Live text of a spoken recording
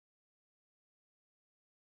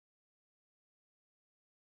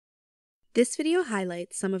This video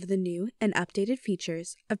highlights some of the new and updated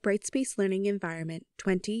features of Brightspace Learning Environment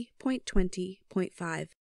 20.20.5.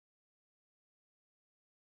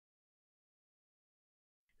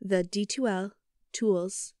 The D2L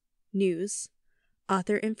Tools News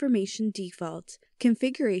Author Information Default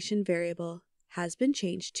Configuration Variable has been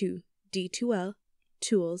changed to D2L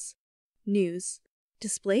Tools News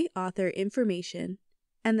Display Author Information,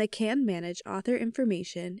 and the Can Manage Author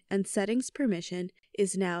Information and Settings permission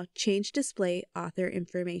is now Change Display Author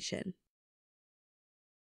Information.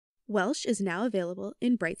 Welsh is now available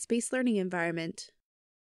in Brightspace Learning Environment.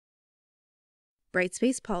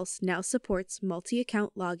 Brightspace Pulse now supports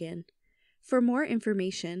multi-account login. For more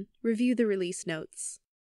information, review the release notes.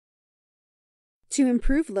 To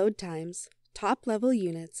improve load times, top-level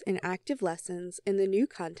units and active lessons in the new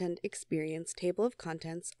Content Experience table of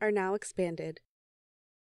contents are now expanded.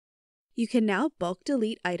 You can now bulk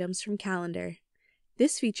delete items from Calendar.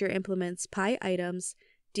 This feature implements PI items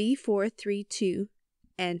D432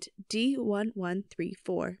 and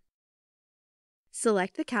D1134.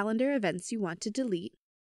 Select the calendar events you want to delete.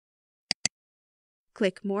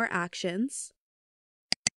 Click More Actions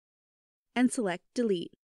and select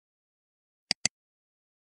Delete.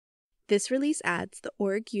 This release adds the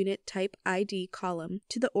org unit type ID column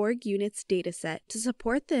to the org units dataset to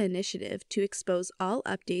support the initiative to expose all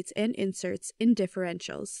updates and inserts in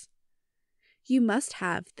differentials. You must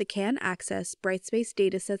have the Can Access Brightspace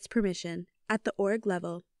Datasets permission at the org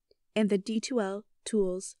level and the D2L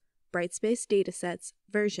Tools Brightspace Datasets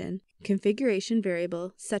version configuration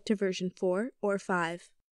variable set to version 4 or 5.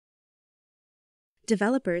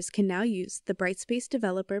 Developers can now use the Brightspace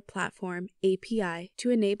Developer Platform API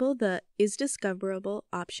to enable the Is Discoverable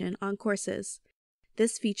option on courses.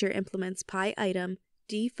 This feature implements PI item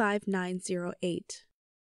D5908.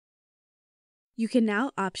 You can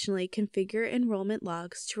now optionally configure enrollment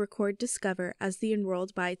logs to record Discover as the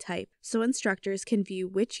enrolled by type, so instructors can view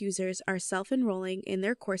which users are self-enrolling in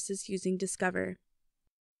their courses using Discover.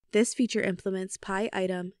 This feature implements PI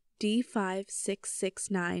item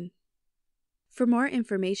D5669. For more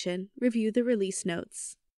information, review the release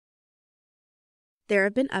notes. There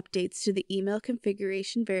have been updates to the email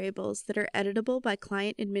configuration variables that are editable by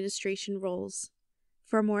client administration roles.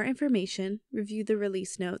 For more information, review the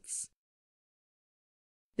release notes.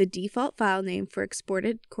 The default file name for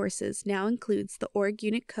exported courses now includes the org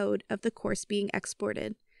unit code of the course being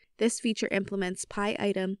exported. This feature implements PI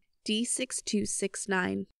item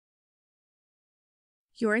D6269.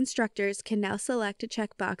 Your instructors can now select a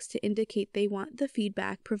checkbox to indicate they want the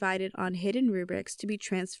feedback provided on hidden rubrics to be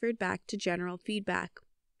transferred back to general feedback.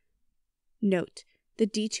 Note: the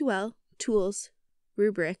D2L Tools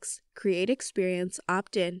Rubrics Create Experience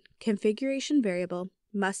Opt-in configuration variable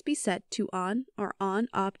must be set to On or On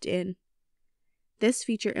Opt-in. This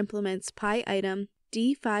feature implements PI item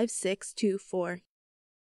D5624.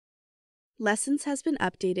 Lessons has been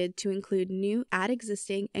updated to include new Add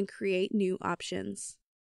Existing and Create New options.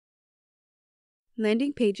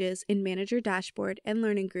 Landing pages in Manager Dashboard and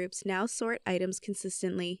Learning Groups now sort items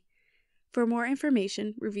consistently. For more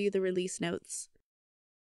information, review the release notes.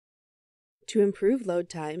 To improve load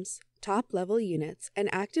times, top-level units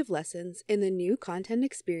and active lessons in the new Content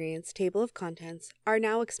Experience table of contents are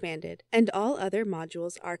now expanded, and all other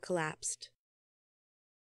modules are collapsed.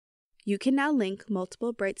 You can now link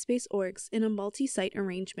multiple Brightspace orgs in a multi-site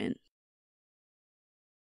arrangement.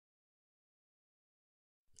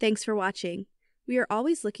 Thanks for watching. We are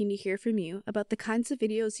always looking to hear from you about the kinds of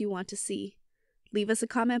videos you want to see. Leave us a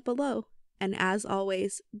comment below, and as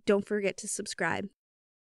always, don't forget to subscribe.